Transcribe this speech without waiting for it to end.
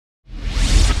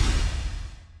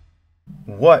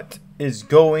What is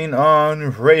going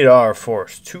on, Radar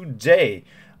Force? Today,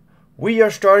 we are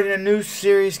starting a new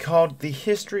series called The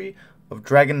History of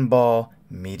Dragon Ball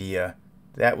Media.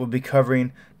 That will be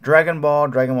covering Dragon Ball,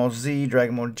 Dragon Ball Z,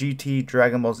 Dragon Ball GT,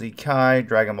 Dragon Ball Z Kai,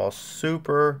 Dragon Ball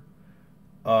Super,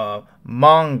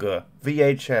 manga,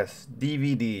 VHS,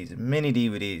 DVDs, mini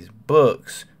DVDs,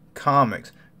 books,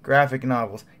 comics, graphic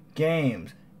novels,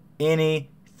 games,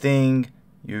 anything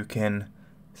you can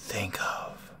think of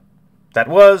that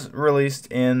was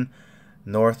released in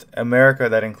North America.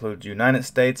 That includes United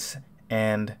States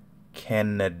and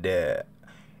Canada.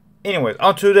 Anyways,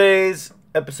 on today's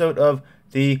episode of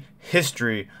the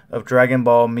History of Dragon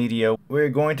Ball Media, we're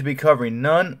going to be covering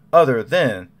none other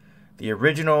than the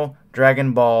original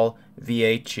Dragon Ball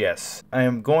VHS. I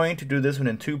am going to do this one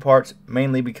in two parts,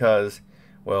 mainly because,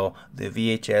 well, the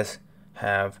VHS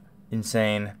have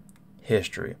insane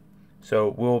history.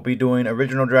 So we'll be doing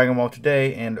original Dragon Ball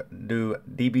today and do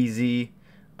DBZ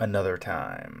another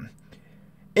time.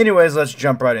 Anyways, let's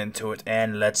jump right into it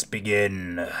and let's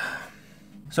begin.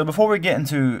 So before we get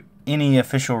into any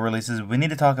official releases, we need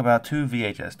to talk about two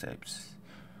VHS tapes.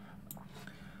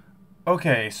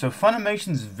 Okay, so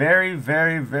Funimation's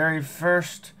very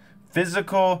first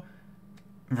physical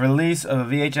release of a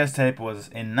VHS tape was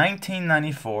in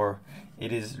 1994.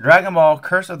 It is Dragon Ball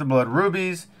Curse of the Blood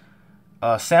Rubies,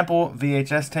 a sample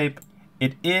VHS tape.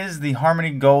 It is the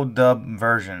Harmony Gold dub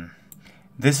version.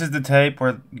 This is the tape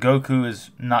where Goku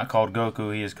is not called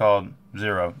Goku, he is called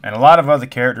Zero. And a lot of other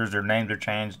characters, their names are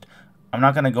changed. I'm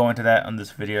not going to go into that on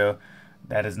this video.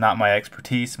 That is not my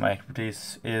expertise. My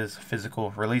expertise is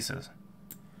physical releases.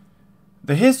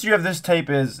 The history of this tape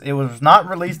is it was not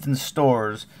released in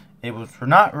stores. It was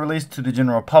not released to the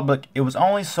general public. It was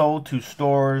only sold to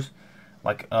stores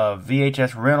like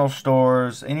VHS rental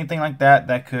stores, anything like that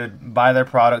that could buy their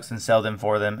products and sell them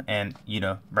for them and, you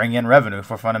know, bring in revenue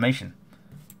for Funimation.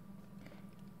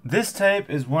 This tape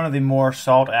is one of the more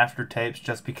sought after tapes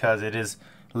just because it is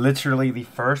literally the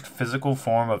first physical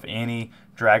form of any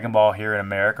Dragon Ball here in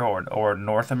America or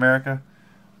North America.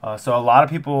 So a lot of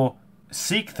people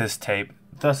seek this tape,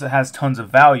 thus it has tons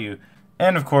of value.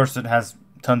 And of course it has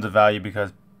tons of value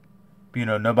because, you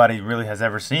know, nobody really has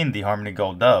ever seen the Harmony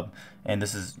Gold dub. And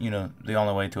this is, you know, the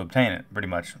only way to obtain it, pretty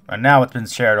much. And now it's been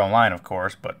shared online, of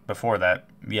course, but before that,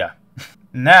 yeah.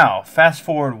 Now, fast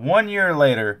forward 1 year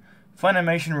later,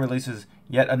 Funimation releases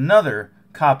yet another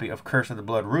copy of Curse of the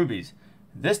Blood Rubies.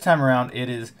 This time around, it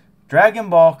is Dragon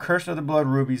Ball Curse of the Blood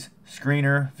Rubies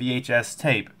screener VHS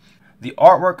tape. The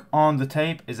artwork on the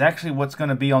tape is actually what's going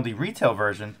to be on the retail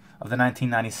version of the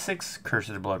 1996 Curse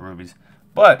of the Blood Rubies.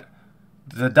 But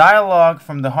the dialogue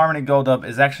from the Harmony Gold dub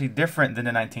is actually different than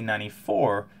the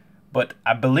 1994, but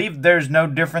I believe there's no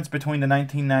difference between the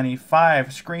 1995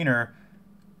 screener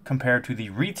compared to the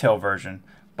retail version.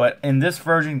 But in this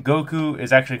version, Goku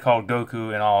is actually called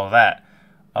Goku and all of that.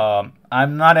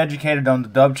 I'm not educated on the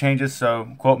dub changes,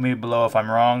 so quote me below if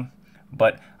I'm wrong.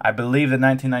 But I believe the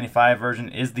 1995 version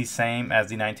is the same as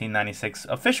the 1996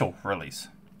 official release.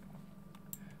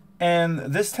 And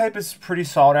this tape is pretty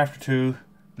sought after too.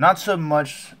 Not so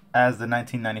much as the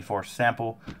 1994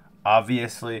 sample.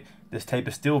 Obviously, this tape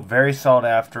is still very sought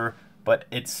after, but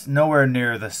it's nowhere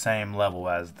near the same level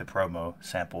as the promo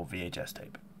sample VHS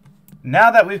tape. Now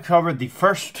that we've covered the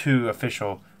first two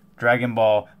official Dragon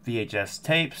Ball VHS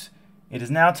tapes, it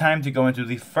is now time to go into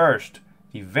the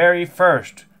very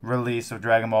first release of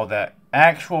Dragon Ball that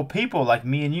actual people like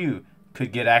me and you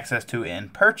could get access to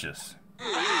and purchase.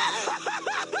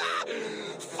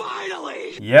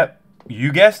 Finally! Yep.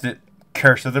 You guessed it,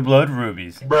 Curse of the Blood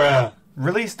Rubies. Bruh.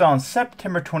 Released on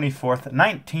September 24th,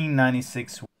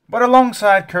 1996. But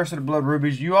alongside Curse of the Blood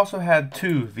Rubies, you also had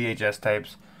two VHS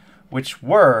tapes, which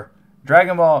were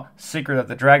Dragon Ball Secret of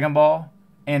the Dragon Ball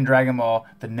and Dragon Ball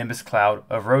The Nimbus Cloud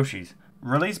of Roshis,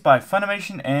 released by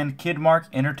Funimation and Kidmark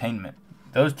Entertainment.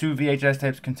 Those two VHS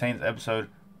tapes contained episode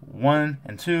 1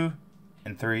 and 2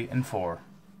 and 3 and 4.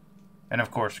 And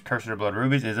of course, Curse of the Blood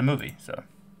Rubies is a movie, so.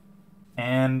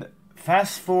 And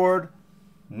fast forward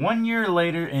 1 year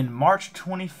later, in March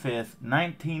 25th,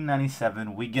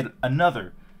 1997, we get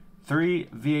another 3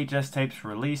 VHS tapes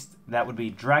released. That would be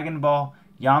Dragon Ball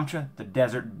Yamcha the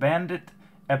Desert Bandit,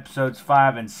 episodes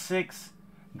 5 and 6,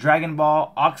 Dragon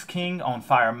Ball Ox King on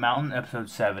Fire Mountain,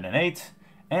 episodes 7 and 8,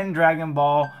 and Dragon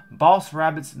Ball Boss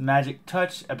Rabbit's Magic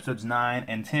Touch, episodes 9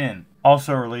 and 10,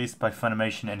 also released by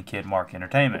Funimation and Kidmark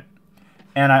Entertainment.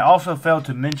 And I also failed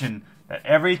to mention that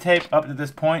every tape up to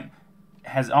this point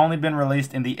has only been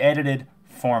released in the edited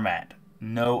format,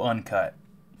 no uncut.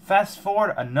 Fast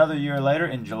forward another year later,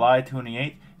 in July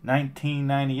 28,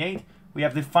 1998, we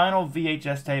have the final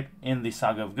VHS tape in the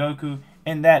Saga of Goku,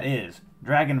 and that is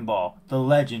Dragon Ball: The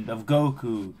Legend of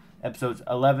Goku, episodes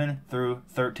 11 through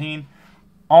 13,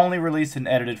 only released in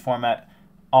edited format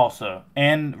also,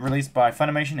 and released by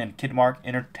Funimation and Kidmark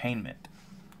Entertainment.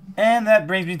 And that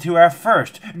brings me to our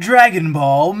first Dragon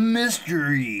Ball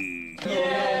mystery.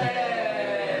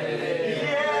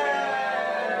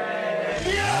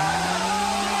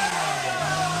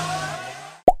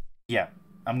 Yeah,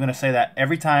 I'm gonna say that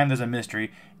every time there's a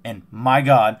mystery, and my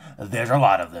god, there's a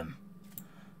lot of them.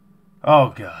 Oh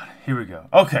god, here we go.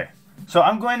 Okay, so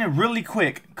I'm going to really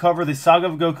quick cover the Saga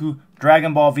of Goku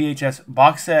Dragon Ball VHS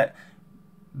box set,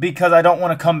 because I don't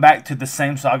want to come back to the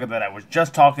same saga that I was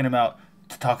just talking about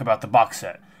to talk about the box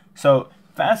set. So,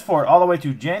 fast forward all the way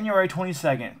to January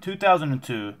 22nd,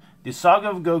 2002, the Saga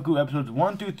of Goku episodes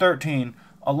 1 through 13,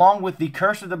 along with the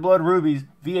Curse of the Blood Rubies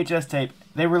VHS tape,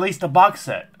 they released a box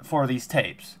set for these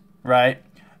tapes, right?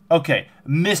 Okay,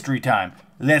 mystery time.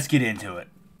 Let's get into it.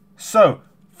 So,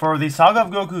 for the Saga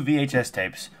of Goku VHS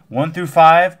tapes, 1 through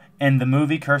 5, and the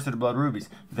movie Curse of the Blood Rubies,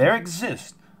 there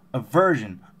exists a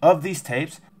version of these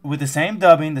tapes with the same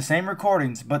dubbing, the same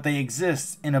recordings, but they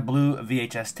exist in a blue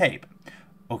VHS tape.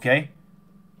 Okay?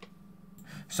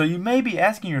 So you may be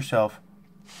asking yourself,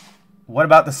 what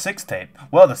about the 6th tape?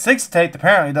 Well, the 6th tape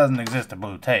apparently doesn't exist in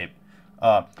blue tape.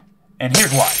 And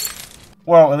here's why.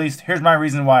 Well, at least here's my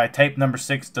reason why tape number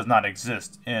 6 does not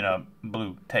exist in a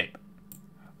blue tape.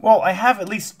 Well, I have at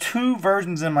least 2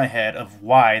 versions in my head of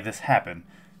why this happened.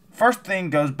 First thing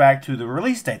goes back to the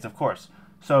release dates, of course.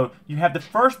 So you have the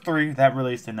first 3 that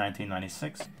released in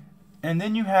 1996, and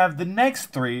then you have the next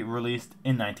 3 released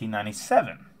in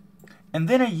 1997. And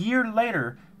then a year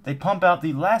later, they pump out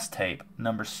the last tape,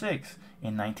 number 6,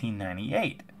 in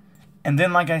 1998. And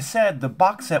then, like I said, the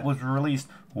box set was released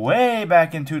way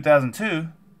back in 2002,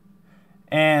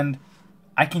 and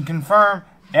I can confirm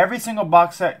every single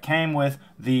box set came with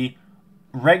the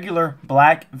regular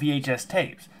black VHS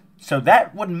tapes. So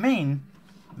that would mean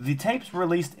the tapes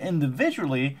released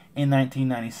individually in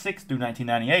 1996 through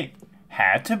 1998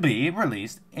 had to be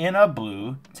released in a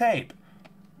blue tape.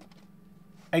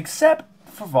 Except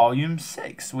for volume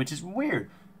 6, which is weird.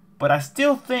 But I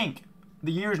still think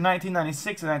the years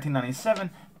 1996 and 1997,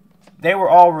 they were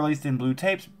all released in blue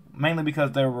tapes, mainly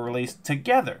because they were released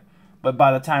together. But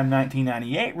by the time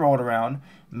 1998 rolled around,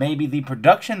 maybe the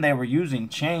production they were using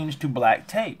changed to black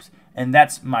tapes. And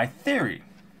that's my theory.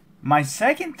 My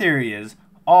second theory is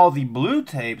all the blue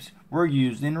tapes were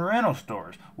used in rental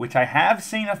stores, which I have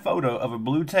seen a photo of a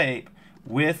blue tape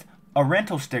with a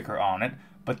rental sticker on it,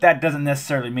 but that doesn't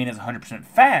necessarily mean it's 100%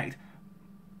 fact,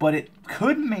 but it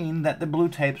could mean that the blue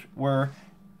tapes were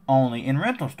only in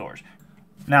rental stores.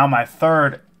 Now, my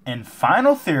third and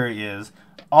final theory is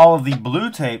all of the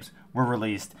blue tapes were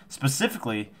released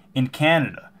specifically in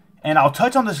Canada. And I'll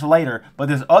touch on this later, but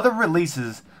there's other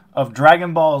releases of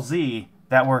Dragon Ball Z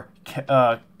that were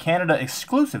Canada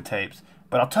exclusive tapes,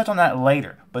 but I'll touch on that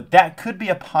later. But that could be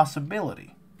a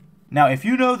possibility. Now, if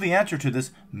you know the answer to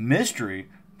this mystery,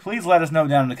 please let us know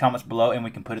down in the comments below and we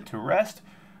can put it to rest.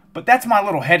 But that's my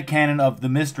little headcanon of the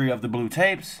mystery of the blue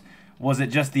tapes. Was it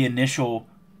just the initial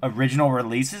original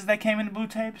releases that came in blue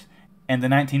tapes? And the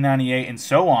 1998 and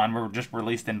so on were just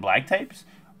released in black tapes?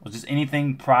 Was this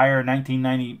anything prior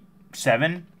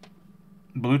 1997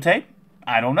 blue tape?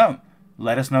 I don't know.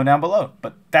 Let us know down below.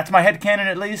 But that's my headcanon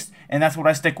at least, and that's what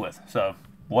I stick with. So,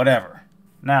 whatever.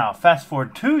 Now, fast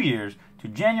forward 2 years to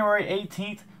January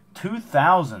 18th,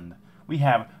 2000. We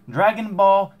have Dragon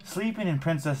Ball Sleeping in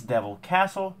Princess Devil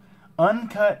Castle,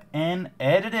 uncut and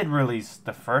edited release.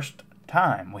 The first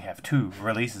time we have 2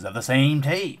 releases of the same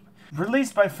tape.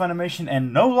 Released by Funimation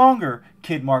and no longer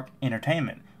Kidmark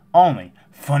Entertainment. Only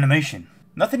Funimation.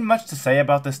 Nothing much to say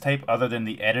about this tape other than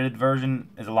the edited version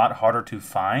is a lot harder to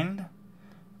find.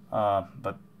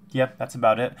 But yep, that's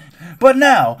about it. But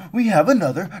now we have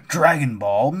another Dragon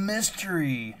Ball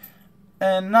mystery.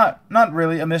 And not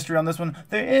really a mystery on this one.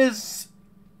 There is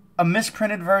a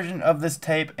misprinted version of this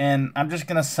tape, and I'm just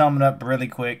going to sum it up really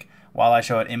quick while I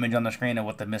show an image on the screen of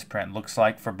what the misprint looks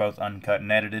like for both uncut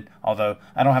and edited. Although,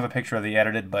 I don't have a picture of the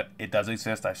edited, but it does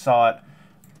exist. I saw it.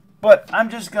 But I'm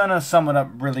just going to sum it up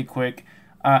really quick.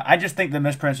 I just think the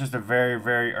misprint is just a very,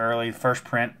 very early first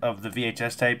print of the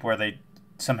VHS tape where they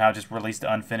somehow just released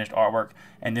the unfinished artwork,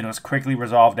 and then it was quickly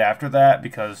resolved after that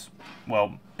because,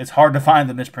 well, it's hard to find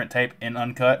the misprint tape in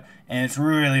uncut, and it's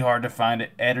really hard to find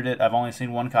it edited. I've only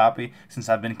seen 1 copy since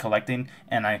I've been collecting,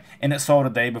 and it sold a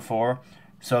day before,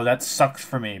 so that sucks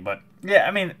for me. But yeah,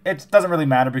 I mean, it doesn't really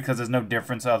matter because there's no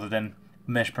difference other than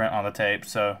misprint on the tape.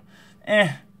 So,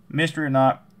 mystery or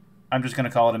not, I'm just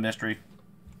gonna call it a mystery.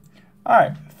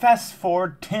 Alright, fast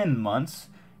forward 10 months,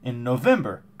 In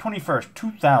November 21st,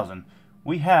 2000,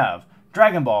 we have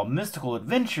Dragon Ball Mystical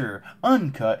Adventure,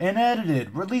 uncut and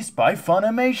edited, released by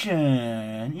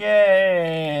Funimation.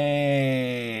 Yay!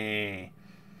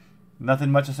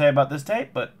 Nothing much to say about this tape,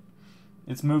 but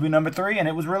it's movie number 3, and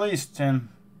it was released, and,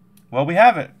 well, we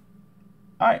have it.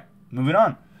 Alright, moving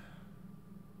on.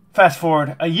 Fast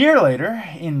forward a year later,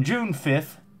 in June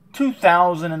 5th,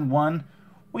 2001,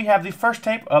 we have the first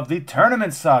tape of the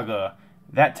Tournament Saga.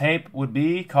 That tape would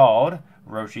be called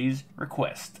Roshi's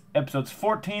Request. Episodes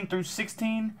 14 through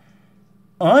 16,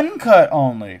 uncut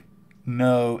only,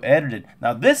 no edited.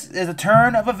 Now this is a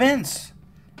turn of events.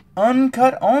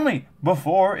 Uncut only.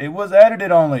 Before it was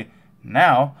edited only.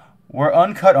 Now we're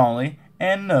uncut only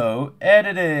and no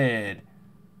edited.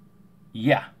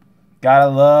 Yeah. Gotta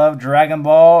love Dragon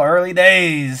Ball early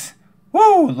days.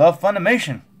 Woo! Love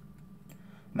Funimation.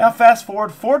 Now fast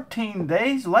forward 14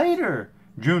 days later.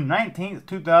 June 19th,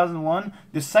 2001,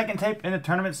 the second tape in the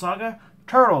Tournament Saga,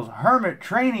 Turtles Hermit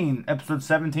Training, episodes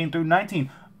 17 through 19,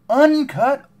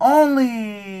 uncut only.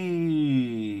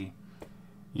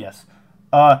 Yes.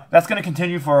 That's going to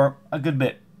continue for a good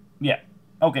bit. Yeah.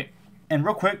 Okay. And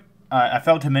real quick, I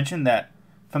failed to mention that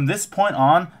from this point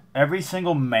on, every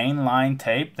single mainline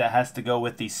tape that has to go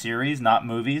with the series, not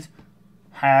movies,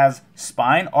 has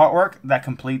spine artwork that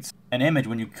completes an image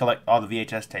when you collect all the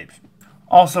VHS tapes.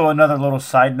 Also, another little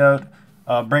side note,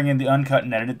 bringing the uncut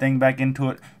and edited thing back into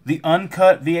it. The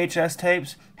uncut VHS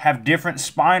tapes have different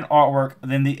spine artwork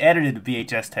than the edited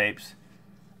VHS tapes.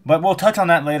 But we'll touch on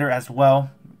that later as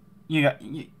well. You'll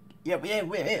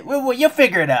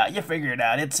figure it out. You figure it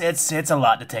out. It's a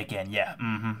lot to take in. Yeah.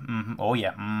 Oh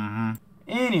yeah.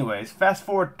 Anyways, fast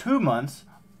forward 2 months,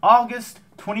 August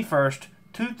 21st,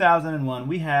 2001,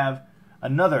 we have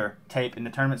another tape in the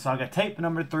Tournament Saga, tape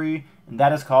number 3, and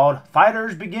that is called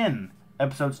Fighters Begin,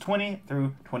 episodes 20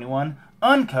 through 21,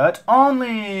 uncut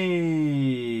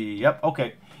only. Yep,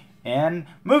 okay. And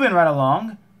moving right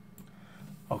along.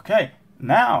 Okay,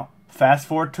 now, fast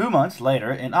forward 2 months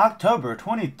later, in October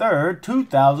 23rd,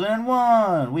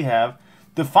 2001, we have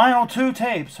the final 2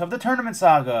 tapes of the Tournament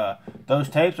Saga. Those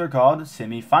tapes are called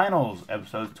Semi-Finals,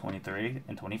 episodes 23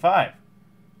 and 25.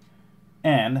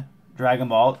 And Dragon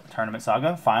Ball Tournament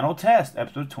Saga Final Test,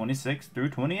 episodes 26 through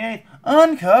 28,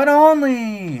 uncut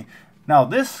only. Now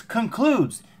this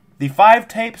concludes the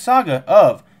 5-tape saga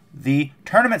of the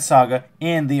Tournament Saga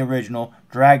in the original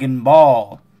Dragon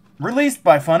Ball, released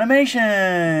by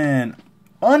Funimation,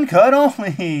 uncut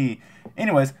only.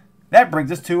 Anyways, that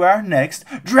brings us to our next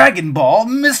Dragon Ball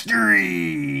mystery.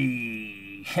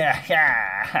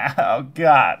 Oh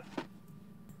God.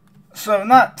 So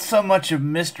not so much of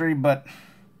mystery, but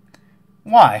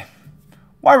why?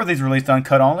 Why were these released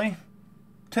uncut only?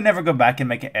 To never go back and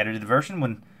make an edited version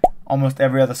when almost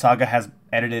every other saga has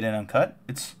edited and uncut?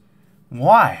 It's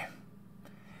why?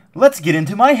 Let's get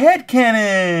into my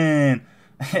headcanon!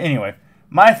 Anyway,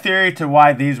 my theory to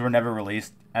why these were never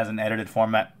released as an edited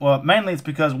format, well, mainly it's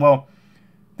because, well,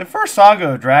 the first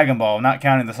saga of Dragon Ball, not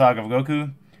counting the saga of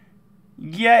Goku,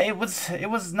 yeah, it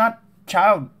was not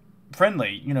child friendly.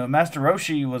 You know, Master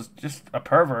Roshi was just a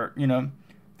pervert, you know.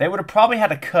 They would have probably had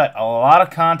to cut a lot of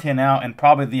content out, and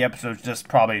probably the episodes just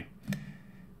probably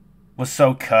was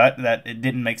so cut that it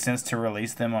didn't make sense to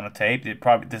release them on a tape. The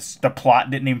plot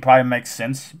didn't even probably make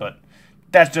sense, but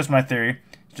that's just my theory.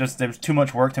 It's just there was too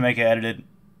much work to make an edited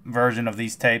version of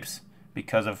these tapes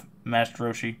because of Master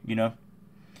Roshi, you know,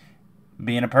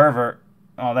 being a pervert,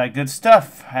 all that good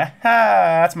stuff.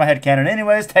 That's my headcanon.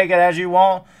 Anyways, take it as you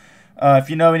want. If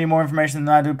you know any more information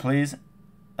than I do, please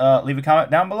leave a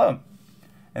comment down below.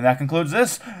 And that concludes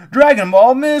this Dragon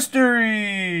Ball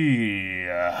mystery.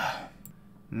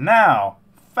 Now,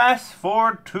 fast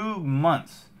forward 2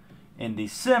 months. In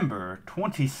December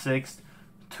 26th,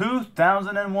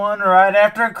 2001, right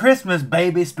after Christmas,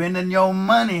 baby, spending your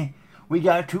money, we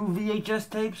got 2 VHS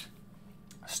tapes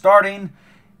starting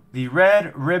the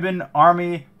Red Ribbon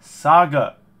Army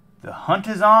Saga. The Hunt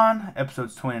is On,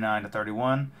 episodes 29 to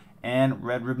 31, and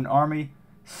Red Ribbon Army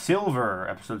Silver,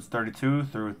 episodes 32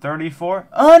 through 34,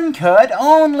 uncut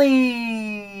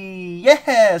only.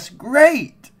 Yes,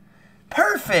 great,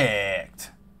 perfect.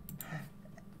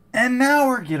 And now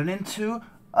we're getting into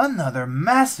another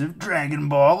massive Dragon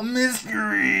Ball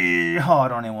mystery. Oh, I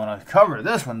don't even want to cover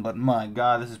this one, but my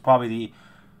God, this is probably the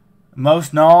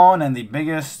most known and the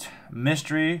biggest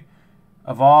mystery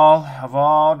of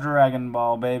all Dragon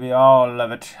Ball, baby. Oh,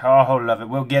 love it. Oh, love it.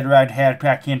 We'll get right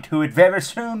back into it very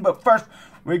soon, but first,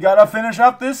 we gotta finish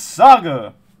up this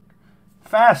saga.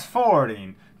 Fast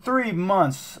forwarding 3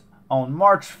 months, on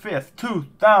March 5th,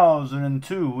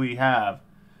 2002, we have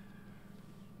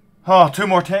Oh, two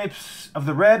more tapes of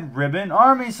the Red Ribbon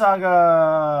Army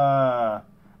Saga.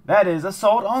 That is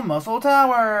Assault on Muscle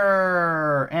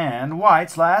Tower and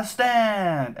White's Last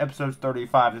Stand, episodes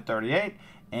 35 to 38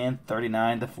 and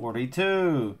 39 to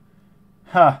 42.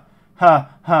 Ha, ha,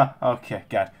 ha. Okay,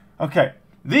 got it. Okay,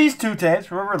 these two tapes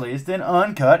were released in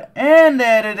uncut and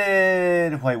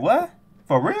edited. Wait, what?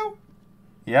 For real?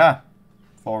 Yeah,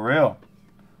 for real.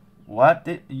 What?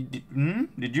 Did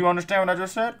you understand what I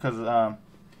just said? Because,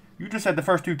 you just said the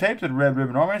first two tapes of the Red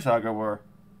Ribbon Army Saga were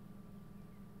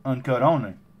uncut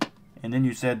only. And then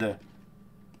you said the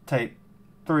tape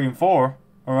 3 and 4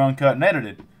 are uncut and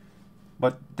edited.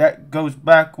 But that goes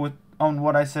back on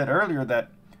what I said earlier,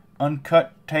 that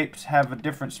uncut tapes have a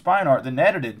different spine art than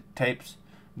edited tapes.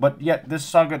 But yet this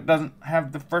saga doesn't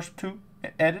have the first two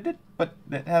edited, but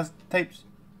it has tapes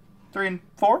 3 and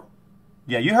 4?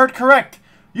 Yeah, you heard correct.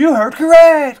 You heard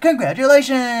correct!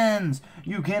 Congratulations!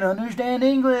 You can understand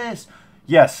English.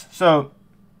 Yes, so...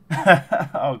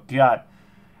 oh, God.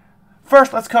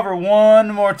 First, let's cover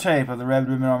one more tape of the Red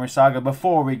Ribbon Army Saga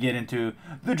before we get into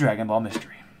the Dragon Ball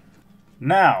mystery.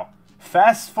 Now,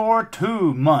 fast forward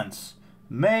 2 months.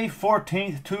 May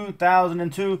 14th,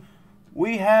 2002,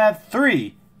 we have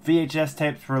 3 VHS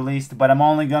tapes released, but I'm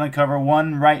only going to cover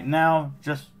one right now,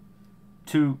 just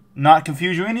to not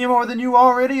confuse you any more than you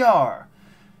already are.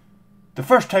 The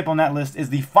first tape on that list is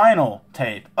the final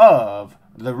tape of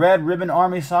the Red Ribbon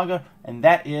Army Saga, and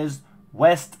that is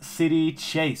West City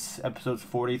Chase, episodes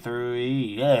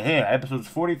 43. Episodes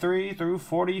 43 through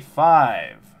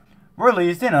 45.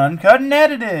 Released in uncut and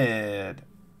edited.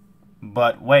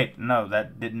 But wait, no,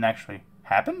 that didn't actually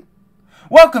happen?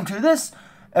 Welcome to this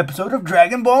episode of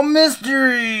Dragon Ball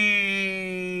Mystery!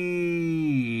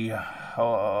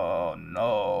 Oh,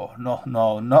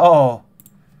 no.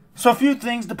 So a few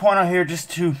things to point out here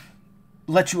just to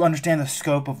let you understand the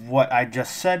scope of what I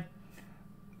just said.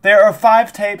 There are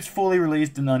 5 tapes fully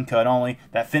released and uncut only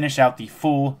that finish out the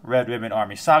full Red Ribbon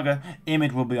Army Saga.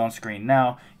 Image will be on screen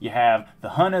now. You have The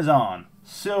Hunt Is On,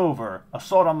 Silver,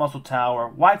 Assault on Muscle Tower,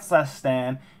 White's Last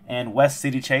Stand, and West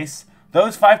City Chase.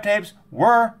 Those 5 tapes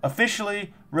were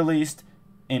officially released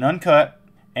in uncut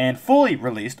and fully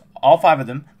released, all 5 of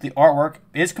them. The artwork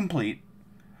is complete.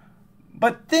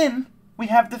 But then we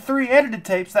have the 3 edited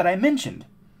tapes that I mentioned.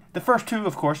 The first 2,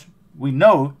 of course, we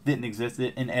know didn't exist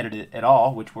in edited at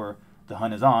all, which were The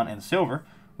Hunt Is On and Silver.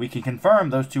 We can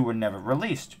confirm those 2 were never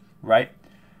released, right?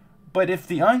 But if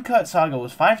the uncut saga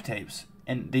was 5 tapes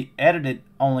and the edited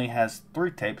only has 3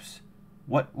 tapes,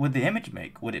 what would the image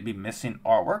make? Would it be missing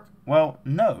artwork? Well,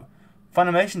 no.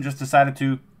 Funimation just decided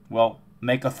to,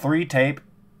 make a 3-tape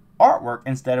artwork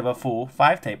instead of a full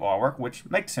 5-tape artwork, which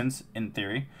makes sense in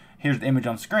theory. Here's the image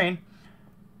on screen.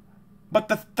 But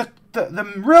the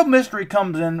real mystery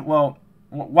comes in,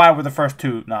 why were the first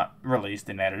 2 not released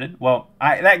and edited? Well,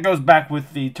 that goes back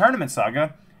with the tournament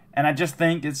saga, and I just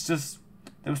think there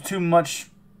was too much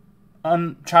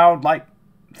unchildlike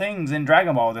things in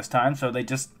Dragon Ball this time, so they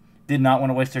just did not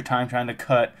want to waste their time trying to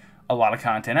cut a lot of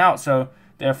content out, so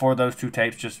therefore those 2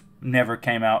 tapes just never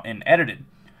came out and edited.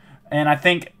 And I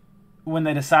think when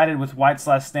they decided with White's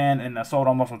Last Stand and Assault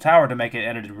on Muscle Tower to make an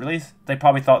edited release, they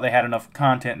probably thought they had enough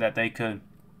content that they could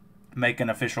make an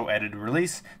official edited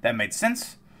release that made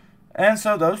sense. And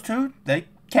so those 2, they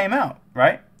came out,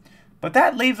 right? But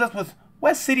that leaves us with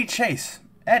West City Chase,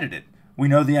 edited. We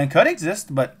know the uncut exists,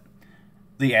 but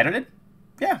the edited?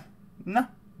 Yeah, no,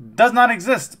 does not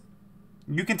exist.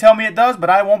 You can tell me it does, but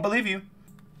I won't believe you.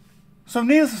 So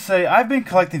needless to say, I've been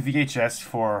collecting VHS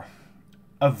for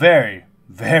a very,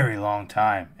 very long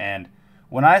time, and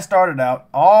when I started out,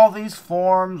 all these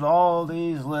forums, all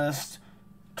these lists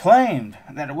claimed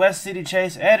that West City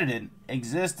Chase edited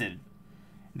existed.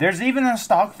 There's even a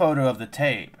stock photo of the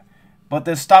tape, but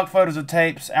there's stock photos of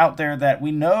tapes out there that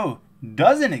we know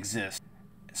doesn't exist.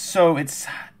 So it's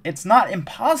not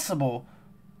impossible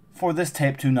for this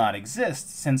tape to not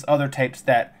exist, since other tapes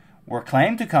that were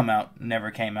claimed to come out never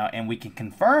came out, and we can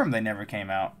confirm they never came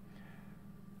out.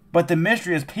 But the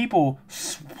mystery is people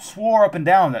swore up and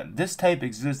down that this tape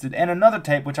existed, and another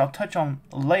tape, which I'll touch on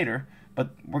later,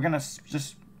 but we're going to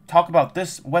just talk about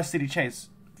this West City Chase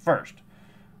first.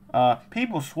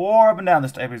 People swore up and down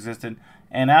this tape existed,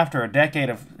 and after a decade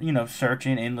of,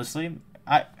 searching endlessly,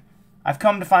 I've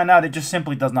come to find out it just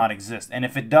simply does not exist. And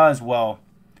if it does,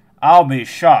 I'll be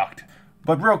shocked.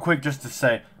 But real quick, just to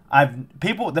say,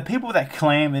 the people that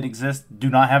claim it exists do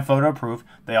not have photo proof.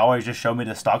 They always just show me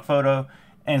the stock photo.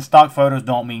 And stock photos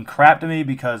don't mean crap to me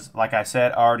because, like I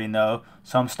said, I already know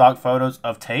some stock photos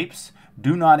of tapes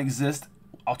do not exist.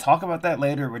 I'll talk about that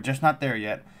later. We're just not there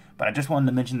yet. But I just wanted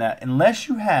to mention that unless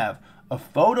you have a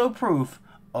photo proof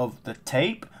of the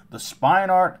tape, the spine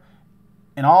art,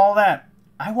 and all that,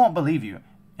 I won't believe you.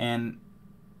 And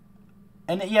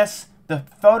yes, the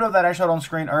photo that I showed on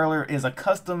screen earlier is a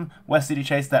custom West City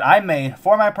Chase that I made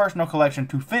for my personal collection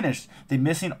to finish the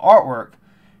missing artwork.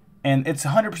 And it's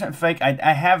 100% fake.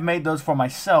 I have made those for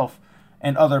myself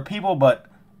and other people, but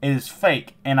it is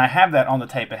fake. And I have that on the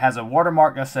tape. It has a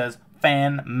watermark that says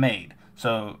fan made.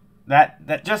 So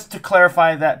that just to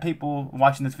clarify that people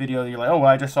watching this video, you're like, oh, well,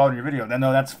 I just saw it in your video.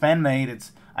 No, that's fan made.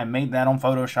 I made that on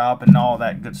Photoshop and all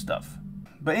that good stuff.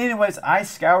 But anyways, I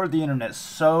scoured the internet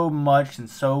so much and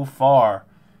so far,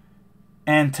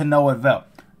 and to no avail.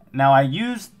 Now, I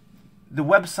used the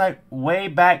website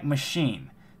Wayback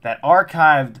Machine that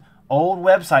archived old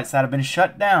websites that have been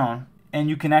shut down, and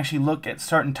you can actually look at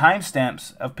certain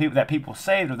timestamps of people that people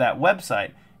saved of that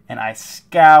website. And I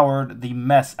scoured the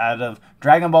mess out of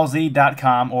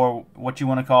DragonBallZ.com, or what you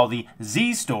want to call the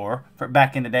Z Store, for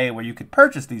back in the day where you could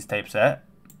purchase these tapes at.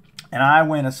 And I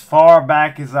went as far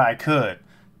back as I could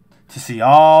to see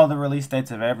all the release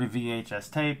dates of every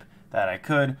VHS tape that I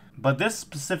could. But this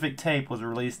specific tape was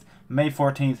released May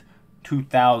 14th,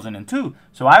 2002.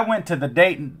 So I went to the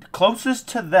date closest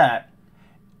to that,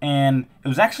 and it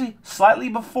was actually slightly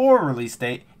before release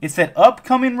date. It said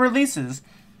upcoming releases.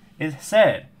 It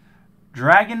said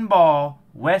Dragon Ball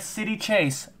West City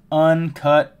Chase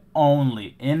uncut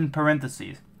only, in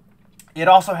parentheses. It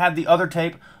also had the other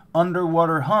tape,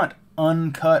 Underwater Hunt,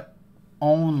 uncut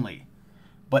only.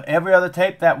 But every other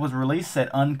tape that was released said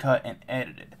uncut and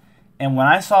edited. And when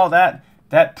I saw that,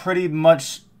 that pretty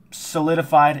much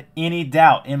solidified any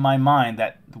doubt in my mind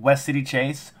that the West City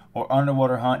Chase or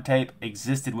Underwater Hunt tape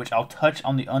existed, which I'll touch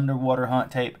on the Underwater Hunt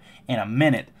tape in a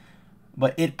minute.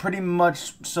 But it pretty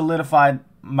much solidified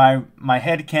my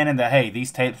headcanon that, hey,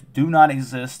 these tapes do not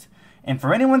exist. And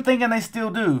for anyone thinking they still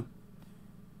do,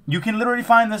 you can literally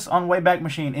find this on Wayback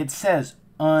Machine. It says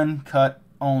uncut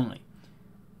only.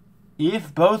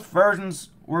 If both versions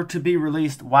were to be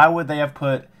released, why would they have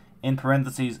put in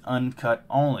parentheses uncut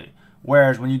only?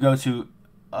 Whereas when you go to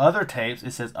other tapes,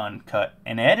 it says uncut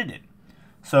and edited.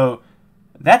 So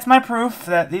that's my proof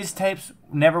that these tapes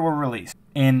never were released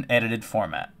in edited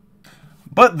format.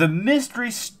 But the mystery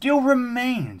still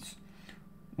remains.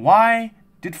 Why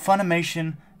did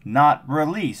Funimation not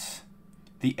release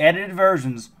the edited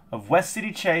versions of West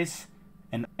City Chase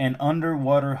and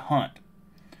Underwater Hunt?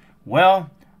 Well,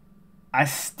 I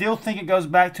still think it goes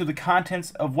back to the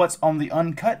contents of what's on the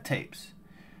uncut tapes.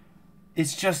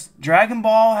 It's just Dragon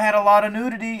Ball had a lot of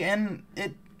nudity, and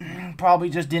it probably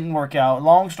just didn't work out.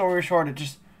 Long story short,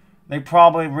 they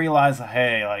probably realized,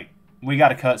 hey, like, we got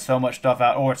to cut so much stuff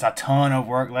out, or it's a ton of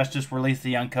work. Let's just release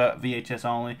the uncut VHS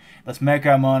only. Let's make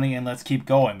our money and let's keep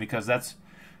going, because that's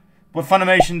what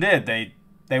Funimation did.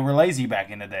 They were lazy back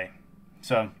in the day.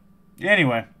 So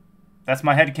anyway, that's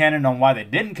my headcanon on why they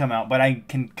didn't come out, but I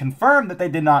can confirm that they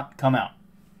did not come out.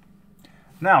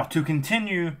 Now, to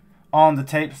continue on the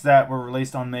tapes that were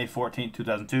released on May 14,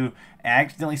 2002, I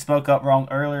accidentally spoke up wrong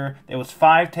earlier. There was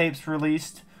 5 tapes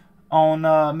released on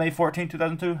May 14,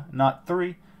 2002, not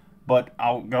 3. But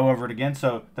I'll go over it again.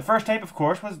 So the first tape, of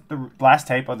course, was the last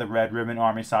tape of the Red Ribbon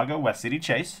Army Saga, West City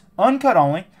Chase. Uncut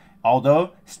only,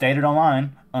 although stated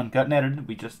online, uncut and edited.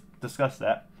 We just discussed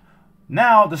that.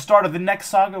 Now, the start of the next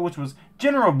saga, which was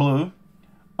General Blue,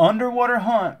 Underwater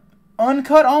Hunt,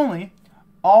 uncut only,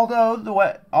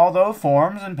 although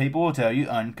forums and people will tell you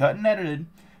uncut and edited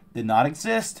did not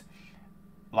exist.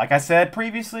 Like I said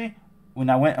previously, when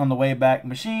I went on the Wayback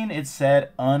Machine, it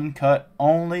said uncut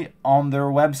only on their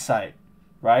website,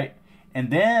 right? And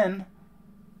then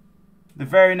the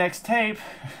very next tape,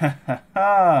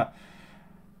 oh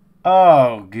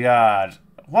God,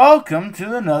 welcome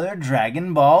to another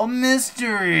Dragon Ball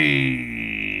mystery.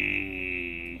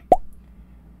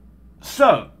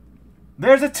 So,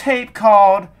 there's a tape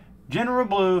called General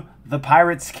Blue, The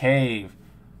Pirate's Cave.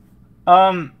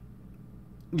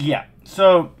 Yeah,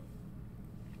 so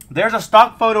there's a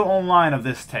stock photo online of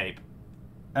this tape.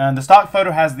 And the stock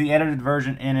photo has the edited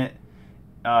version in it.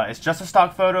 It's just a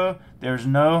stock photo. There's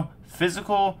no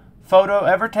physical photo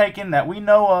ever taken that we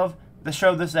know of to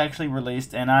show this actually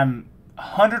released. And I'm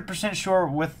 100% sure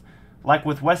with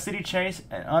West City Chase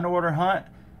and Underwater Hunt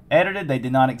edited, they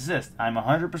did not exist. I'm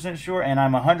 100% sure, and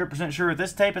I'm 100% sure with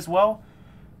this tape as well.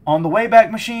 On the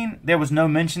Wayback Machine, there was no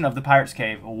mention of the Pirate's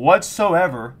Cave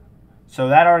whatsoever. So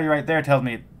that already right there tells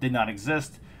me it did not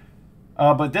exist.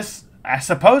 But this,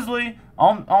 supposedly,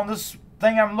 on this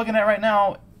thing I'm looking at right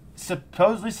now,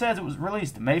 supposedly says it was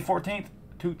released May 14th,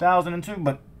 2002,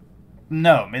 but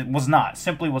no, it was not.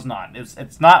 Simply was not.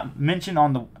 It's not mentioned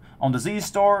on the Z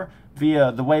Store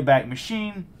via the Wayback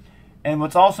Machine, And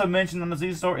what's also mentioned on the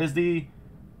Z Store is the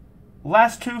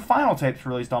last two final tapes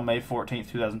released on May 14th,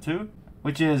 2002,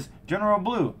 which is General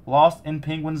Blue, Lost in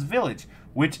Penguin's Village,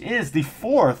 which is the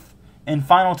fourth and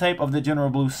final tape of the General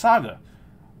Blue saga.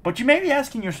 But you may be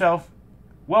asking yourself,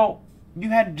 well, you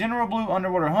had General Blue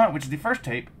Underwater Hunt, which is the first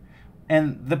tape,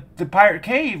 and the Pirate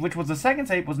Cave, which was the second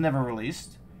tape, was never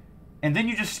released. And then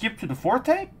you just skipped to the fourth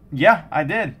tape? Yeah, I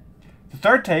did. The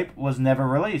third tape was never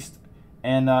released.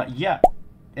 And yeah,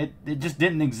 it just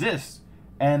didn't exist.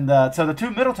 And so the two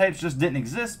middle tapes just didn't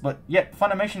exist, but yet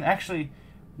Funimation actually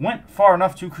went far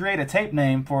enough to create a tape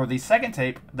name for the second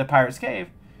tape, The Pirate's Cave,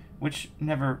 which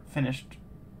never finished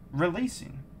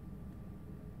releasing.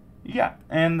 Yeah,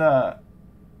 and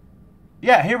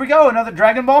yeah, here we go, another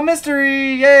Dragon Ball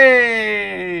mystery!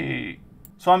 Yay!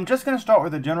 So I'm just going to start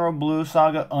with the General Blue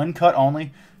Saga uncut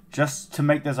only, just to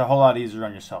make this a whole lot easier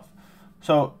on yourself.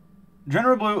 So,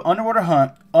 General Blue Underwater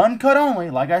Hunt, uncut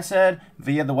only, like I said,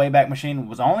 via the Wayback Machine,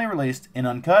 was only released in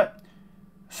uncut.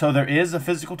 So there is a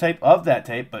physical tape of that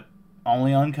tape, but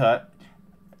only uncut.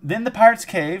 Then The Pirate's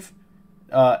Cave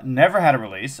never had a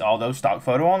release, although stock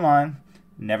photo online.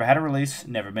 Never had a release,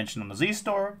 never mentioned on the Z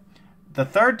Store. The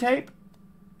third tape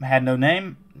had no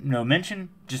name, no mention,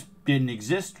 just didn't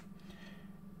exist.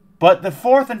 But the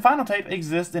fourth and final tape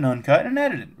exists in uncut and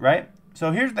edited, right?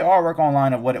 So here's the artwork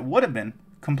online of what it would have been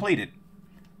completed.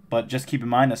 But just keep in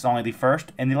mind that's only the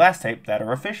first and the last tape that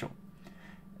are official.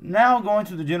 Now going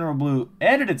to the General Blue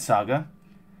edited saga,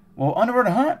 well, Underwater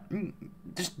Hunt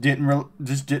just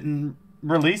didn't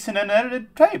release an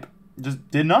unedited tape.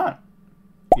 Just did not.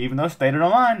 Even though stated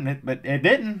online, but it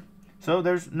didn't. So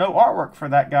there's no artwork for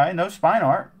that guy, no spine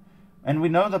art. And we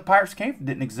know the Pirate's Cave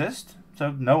didn't exist,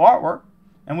 so no artwork.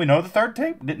 And we know the third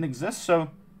tape didn't exist,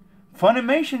 so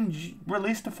Funimation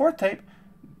released the fourth tape.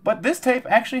 But this tape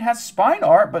actually has spine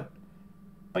art, but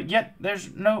yet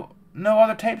there's no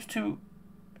other tapes to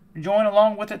join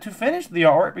along with it to finish the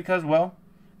artwork because, well,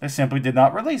 they simply did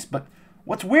not release. But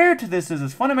what's weird to this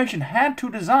is Funimation had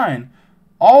to design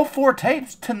all four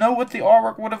tapes to know what the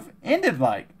artwork would have ended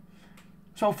like.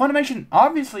 So Funimation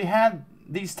obviously had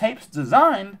these tapes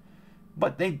designed,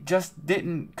 but they just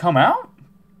didn't come out.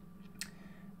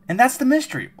 And that's the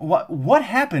mystery. What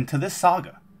happened to this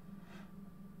saga?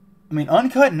 I mean,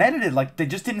 uncut and edited, like they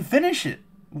just didn't finish it.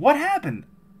 What happened?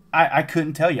 I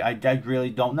couldn't tell you. I really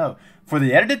don't know. For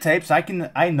the edited tapes,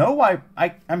 I know why.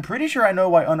 I'm pretty sure I know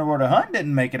why Underwater Hunt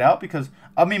didn't make it out because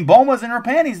I mean, Bulma's in her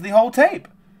panties the whole tape.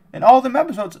 In all them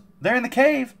episodes, they're in the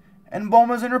cave and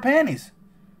Bulma's in her panties.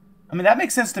 I mean, that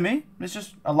makes sense to me. It's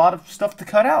just a lot of stuff to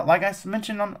cut out, like I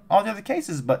mentioned on all the other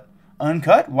cases. But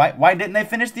uncut? Why didn't they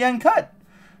finish the uncut?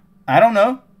 I don't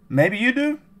know. Maybe you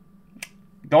do.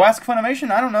 Go ask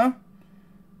Funimation. I don't know.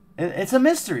 It's a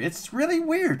mystery. It's really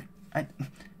weird.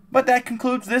 But that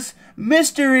concludes this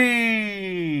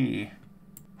mystery.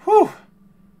 Whew.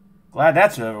 Glad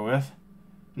that's over with.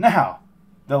 Now,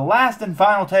 the last and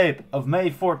final tape of May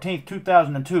 14th,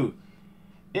 2002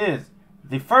 is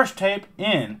the first tape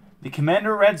in the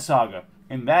Commander Red saga,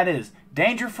 and that is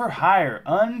Danger for Hire,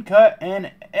 uncut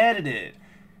and edited.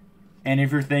 And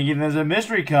if you're thinking there's a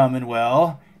mystery coming,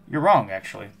 well, you're wrong,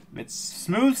 actually. It's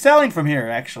smooth selling from here,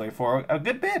 actually, for a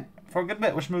good bit. For a good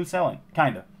bit with smooth selling,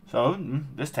 kinda. So,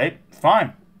 this tape,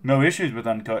 fine. No issues with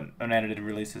uncut and unedited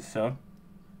releases, so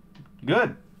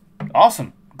good.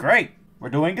 Awesome. Great. We're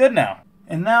doing good now.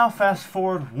 And now, fast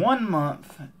forward 1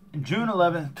 month, June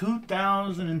 11th,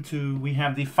 2002, we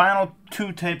have the final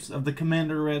two tapes of the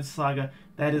Commander Red saga.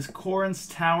 That is Corin's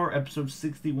Tower, episodes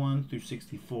 61 through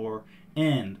 64,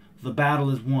 and The Battle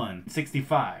is Won,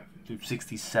 65 through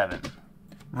 67.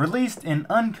 Released in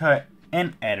uncut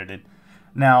and edited.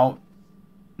 Now,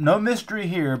 no mystery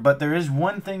here, but there is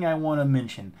one thing I want to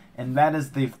mention, and that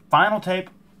is the final tape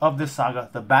of this saga,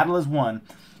 The Battle is Won,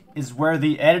 is where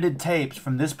the edited tapes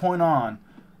from this point on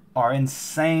are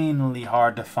insanely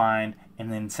hard to find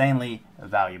and insanely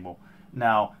valuable.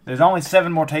 Now, there's only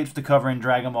 7 more tapes to cover in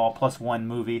Dragon Ball plus 1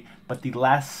 movie, but the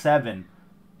last 7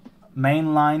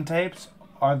 mainline tapes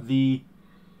are the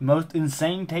most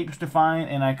insane tapes to find,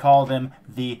 and I call them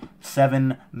the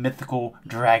 7 mythical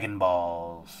Dragon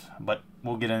Balls. But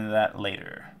we'll get into that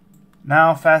later.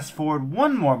 Now, fast forward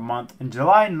 1 more month, in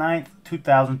July 9th,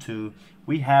 2002,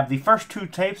 we have the first 2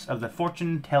 tapes of the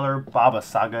Fortune Teller Baba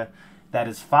saga. That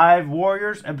is 5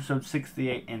 Warriors, episodes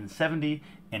 68 and 70,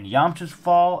 and Yamcha's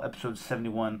Fall, episodes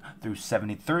 71 through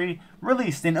 73,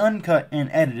 released in uncut and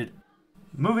edited.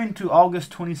 Moving to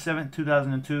August 27th,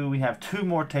 2002, we have 2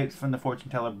 more tapes from the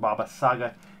Fortune Teller Baba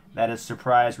saga. That is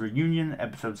Surprise Reunion,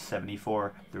 episodes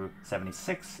 74 through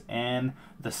 76, and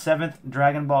the 7th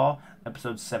Dragon Ball,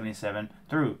 episodes 77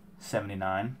 through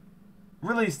 79.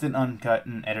 released in uncut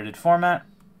and edited format.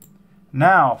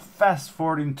 Now, fast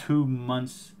forwarding 2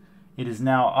 months, it is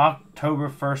now October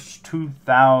 1st,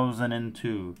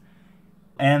 2002.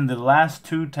 And the last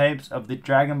 2 tapes of the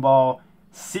Dragon Ball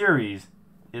series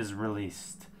is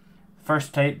released.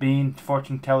 First tape being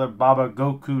Fortune Teller Baba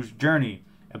Goku's Journey,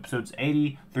 episodes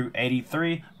 80 through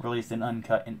 83, released in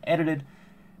uncut and edited.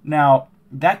 Now,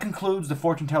 that concludes the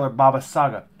Fortune Teller Baba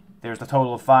saga. There's a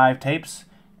total of 5 tapes,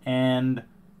 and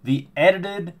the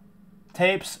edited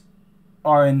tapes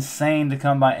are insane to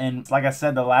come by. And like I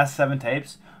said, the last 7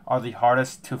 tapes are the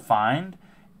hardest to find,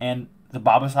 and the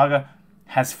Baba saga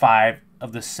has 5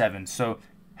 of the 7. So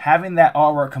having that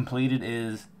artwork completed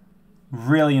is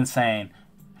really insane.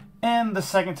 And the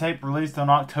second tape, released on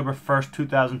October 1st,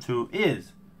 2002,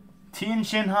 is Tien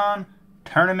Shinhan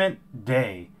Tournament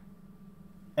Day,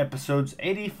 episodes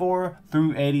 84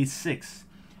 through 86.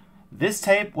 This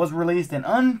tape was released in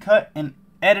uncut and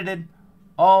edited,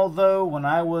 although when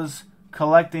I was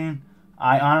collecting,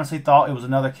 I honestly thought it was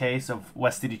another case of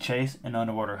West City Chase and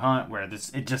Underwater Hunt, where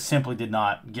it just simply did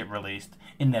not get released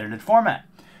in edited format.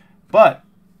 But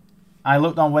I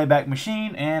looked on Wayback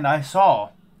Machine, and I saw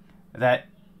that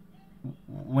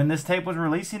when this tape was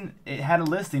releasing, it had a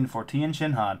listing for Tien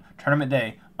Shinhan Tournament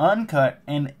Day, uncut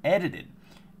and edited.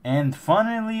 And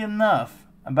funnily enough,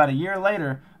 about a year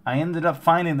later, I ended up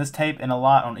finding this tape in a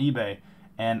lot on eBay,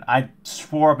 and I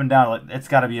swore up and down, like, it's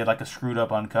got to be like a screwed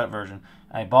up uncut version.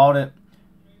 I bought it,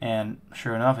 and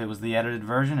sure enough, it was the edited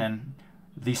version, and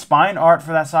the spine art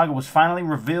for that saga was finally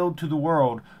revealed to the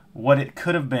world what it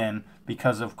could have been,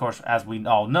 because, of course, as we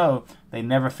all know, they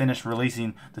never finished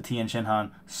releasing the Tien Shinhan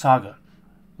saga.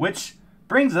 Which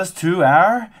brings us to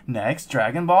our next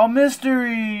Dragon Ball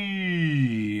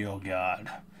mystery. Oh, God.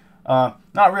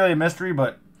 Not really a mystery,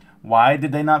 but why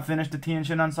did they not finish the Tien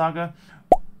Shinhan saga?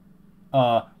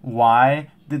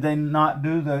 Why did they not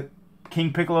do the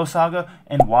King Piccolo saga?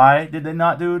 And why did they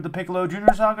not do the Piccolo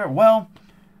Jr. saga? Well,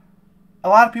 a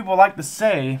lot of people like to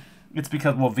say it's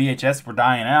because, well, VHS were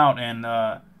dying out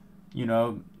and, you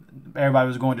know, everybody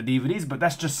was going to DVDs, but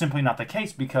that's just simply not the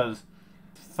case, because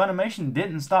Funimation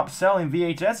didn't stop selling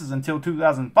VHSs until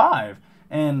 2005,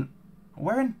 and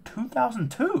we're in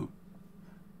 2002.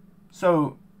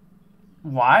 So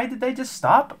why did they just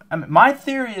stop? I mean, my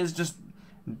theory is just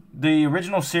the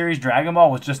original series Dragon Ball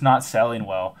was just not selling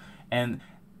well, and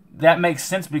that makes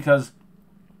sense because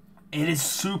it is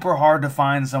super hard to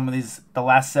find some of the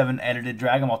last 7 edited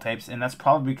Dragon Ball tapes, and that's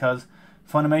probably because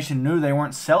Funimation knew they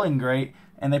weren't selling great,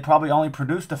 and they probably only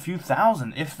produced a few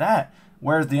thousand, if that.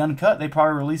 Whereas the uncut, they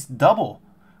probably released double.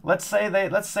 Let's say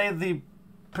the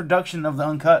production of the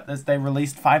uncut, they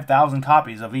released 5,000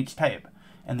 copies of each tape,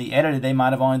 and the edited, they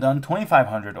might have only done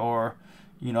 2,500 or,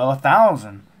 you know,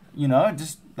 1,000. You know,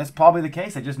 that's probably the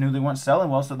case. They just knew they weren't selling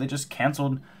well, so they just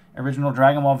canceled original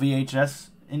Dragon Ball VHS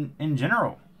in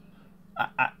general.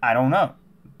 I don't know,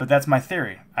 but that's my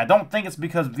theory. I don't think it's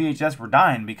because VHS were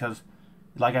dying, because,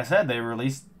 like I said, they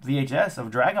released VHS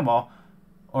of Dragon Ball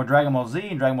or Dragon Ball Z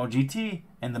and Dragon Ball GT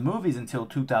and the movies until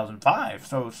 2005.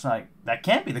 So it's like, that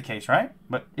can't be the case, right?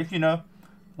 But if you know,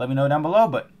 let me know down below.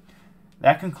 But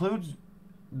that concludes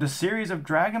the series of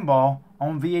Dragon Ball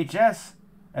on VHS,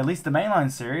 at least the mainline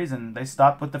series, and they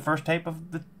stopped with the first tape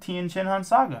of the Tien Shinhan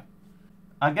saga.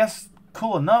 I guess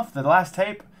cool enough, the last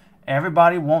tape,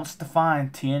 everybody wants to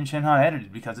find Tien Shinhan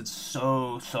edited because it's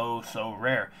so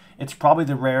rare. It's probably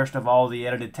the rarest of all the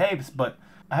edited tapes, but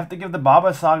I have to give the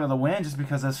Baba saga the win just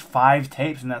because there's 5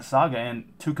 tapes in that saga,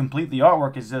 and to complete the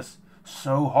artwork is just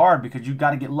so hard because you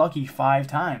got to get lucky 5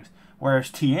 times. Whereas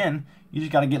Tien, you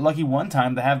just got to get lucky 1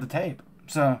 time to have the tape.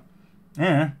 So,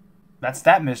 yeah, that's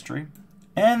that mystery.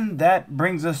 And that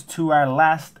brings us to our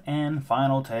last and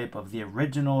final tape of the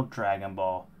original Dragon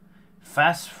Ball.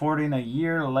 Fast forwarding a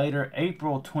year later,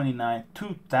 April 29th,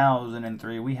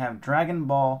 2003, we have Dragon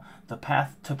Ball The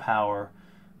Path to Power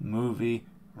movie,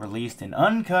 released in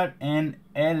uncut and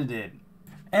edited.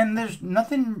 And there's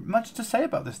nothing much to say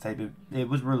about this tape. It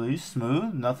was released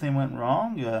smooth, nothing went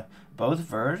wrong, both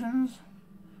versions.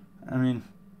 I mean,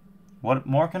 what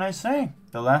more can I say?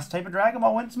 The last tape of Dragon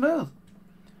Ball went smooth.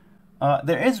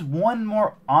 There is one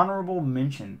more honorable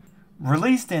mention,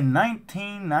 released in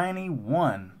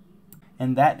 1991,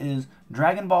 and that is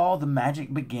Dragon Ball The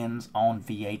Magic Begins on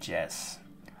VHS.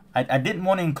 I didn't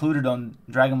want to include it on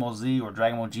Dragon Ball Z or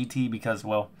Dragon Ball GT because,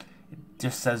 well, it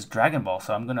just says Dragon Ball,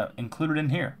 so I'm going to include it in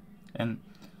here. And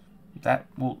that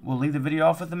we'll leave the video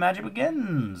off with The Magic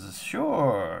Begins.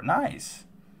 Sure, nice.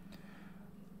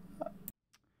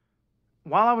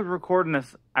 While I was recording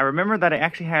this, I remember that I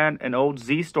actually had an old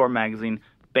Z-Store magazine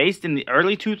based in the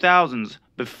early 2000s,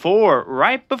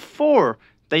 right before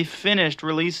they finished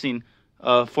releasing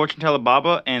Fortune Teller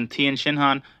Baba and Tien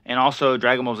Shinhan, and also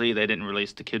Dragon Ball Z. They didn't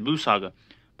release the Kid Buu saga.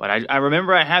 But I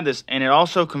remember I had this, and it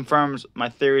also confirms my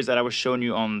theories that I was showing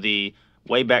you on the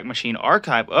Wayback Machine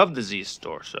archive of the Z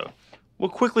Store. So we'll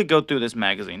quickly go through this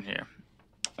magazine here,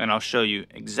 and I'll show you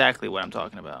exactly what I'm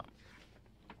talking about.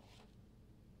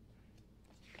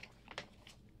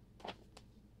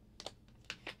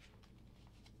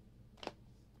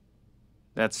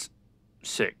 That's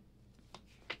sick.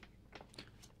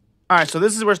 Alright, so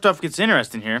this is where stuff gets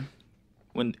interesting here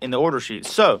when in the order sheet.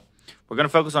 So, we're going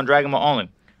to focus on Dragon Ball only.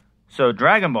 So,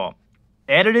 Dragon Ball.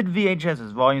 Edited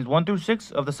VHSs, volumes 1 through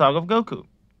 6 of the Saga of Goku.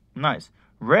 Nice.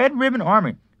 Red Ribbon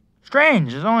Army.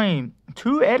 Strange, there's only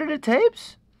 2 edited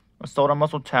tapes? Assault on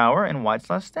Muscle Tower and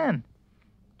White/10.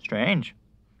 Strange.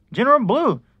 General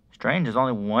Blue. Strange, there's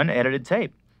only 1 edited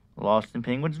tape. Lost in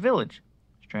Penguin's Village.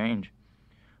 Strange.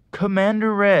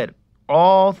 Commander Red.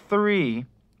 All 3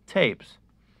 tapes.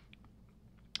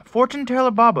 Fortune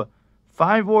Teller Baba.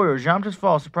 5 Warriors. Yamcha's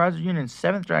Fall. Surprise Reunion.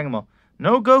 7th Dragon Ball.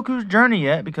 No Goku's Journey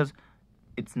yet because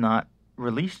it's not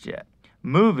released yet.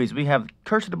 Movies. We have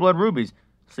Curse of the Blood Rubies.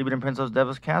 Sleeping in Princess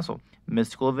Devil's Castle.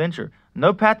 Mystical Adventure.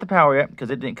 No Path to Power yet because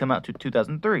it didn't come out to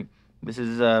 2003. This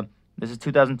is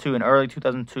 2002, an early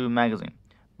 2002 magazine.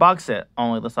 Box set.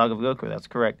 Only the Saga of Goku. That's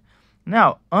correct.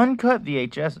 Now, uncut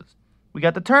VHSs. We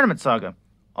got the Tournament Saga.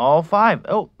 All 5.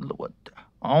 Oh, what?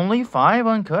 Only 5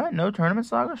 uncut? No Tournament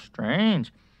Saga?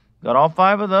 Strange. Got all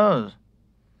 5 of those.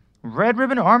 Red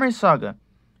Ribbon Army Saga.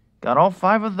 Got all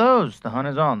 5 of those. The Hunt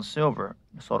is On. Silver.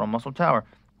 Assault on Muscle Tower.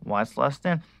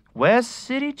 White/10. West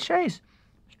City Chase.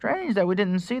 Strange that we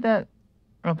didn't see that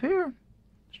up here.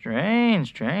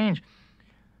 Strange.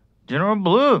 General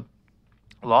Blue.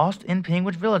 Lost in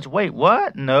Penguin's Village. Wait,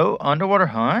 what? No Underwater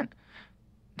Hunt?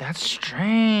 That's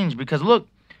strange because look,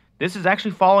 this is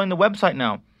actually following the website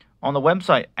now. On the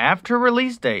website, after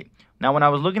release date. Now, when I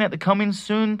was looking at the Coming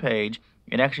Soon page,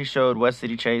 it actually showed West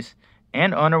City Chase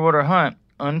and Underwater Hunt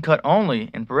uncut only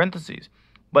in parentheses.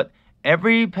 But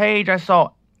every page I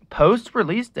saw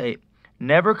post-release date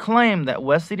never claimed that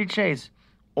West City Chase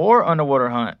or Underwater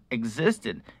Hunt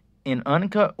existed in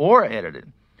uncut or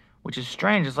edited, which is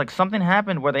strange. It's like something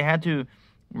happened where they had to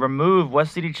remove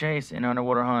West City Chase and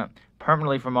Underwater Hunt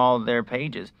permanently from all of their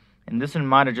pages. And this one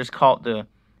might have just caught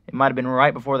it might have been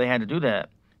right before they had to do that,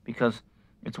 because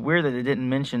it's weird that they didn't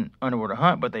mention Underwater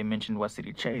Hunt, but they mentioned West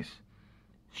City Chase.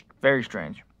 Very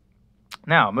strange.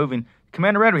 Now, moving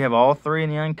Commander Red, we have all 3 in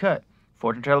the uncut.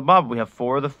 Fortune Teller Baba, we have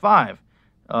 4 of the 5.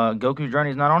 Goku's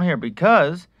Journey is not on here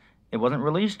because it wasn't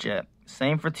released yet.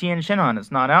 Same for Tien Shinhan.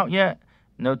 It's not out yet.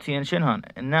 No Tien Shinhan.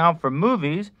 And now for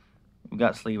movies, we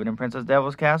got Sleeping in Princess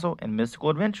Devil's Castle and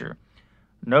Mystical Adventure.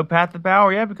 No Path to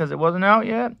Power yet because it wasn't out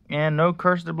yet. And no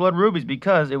Curse of the Blood Rubies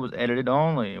because it was edited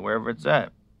only, wherever it's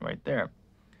at. Right there.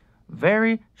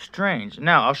 Very strange.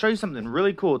 Now, I'll show you something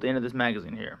really cool at the end of this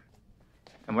magazine here.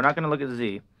 And we're not going to look at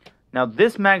Z. Now,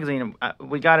 this magazine,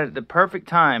 we got it at the perfect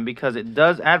time because it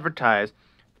does advertise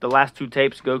the last 2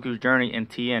 tapes, Goku's Journey and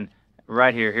Tien,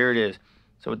 right here. Here it is.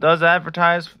 So it does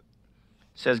advertise. It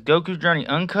says Goku's Journey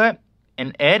uncut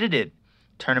and edited.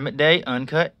 Tournament Day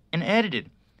uncut and edited.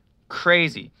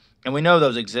 Crazy. And we know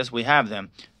those exist. We have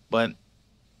them. But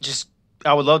just,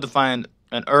 I would love to find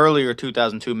an earlier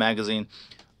 2002 magazine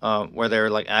where they're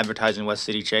like advertising West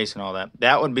City Chase and all that.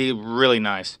 That would be really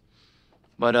nice.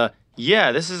 But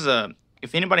yeah, this is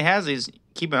if anybody has these,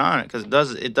 keep an eye on it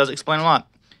because it does explain a lot.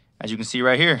 As you can see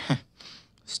right here,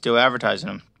 still advertising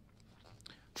them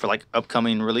for like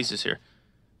upcoming releases here.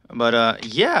 But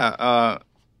yeah,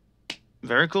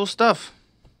 very cool stuff.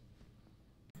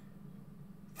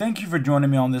 Thank you for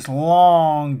joining me on this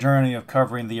long journey of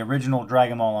covering the original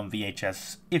Dragon Ball on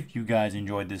VHS. If you guys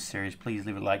enjoyed this series, please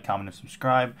leave a like, comment, and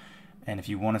subscribe. And if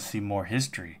you want to see more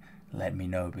history, let me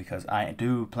know, because I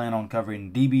do plan on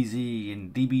covering DBZ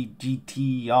and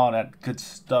DBGT, all that good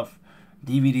stuff,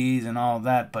 DVDs and all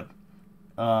that. But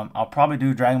I'll probably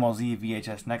do Dragon Ball Z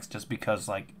VHS next, just because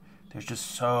like there's just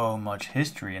so much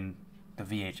history in the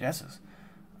VHSs.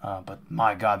 But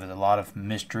my God, there's a lot of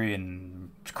mystery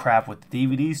and crap with the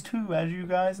DVDs too, as you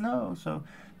guys know. So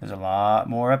there's a lot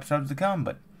more episodes to come.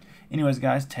 But anyways,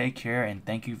 guys, take care, and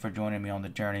thank you for joining me on the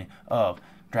journey of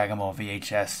Dragon Ball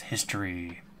VHS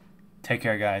history. Take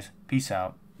care, guys. Peace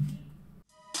out.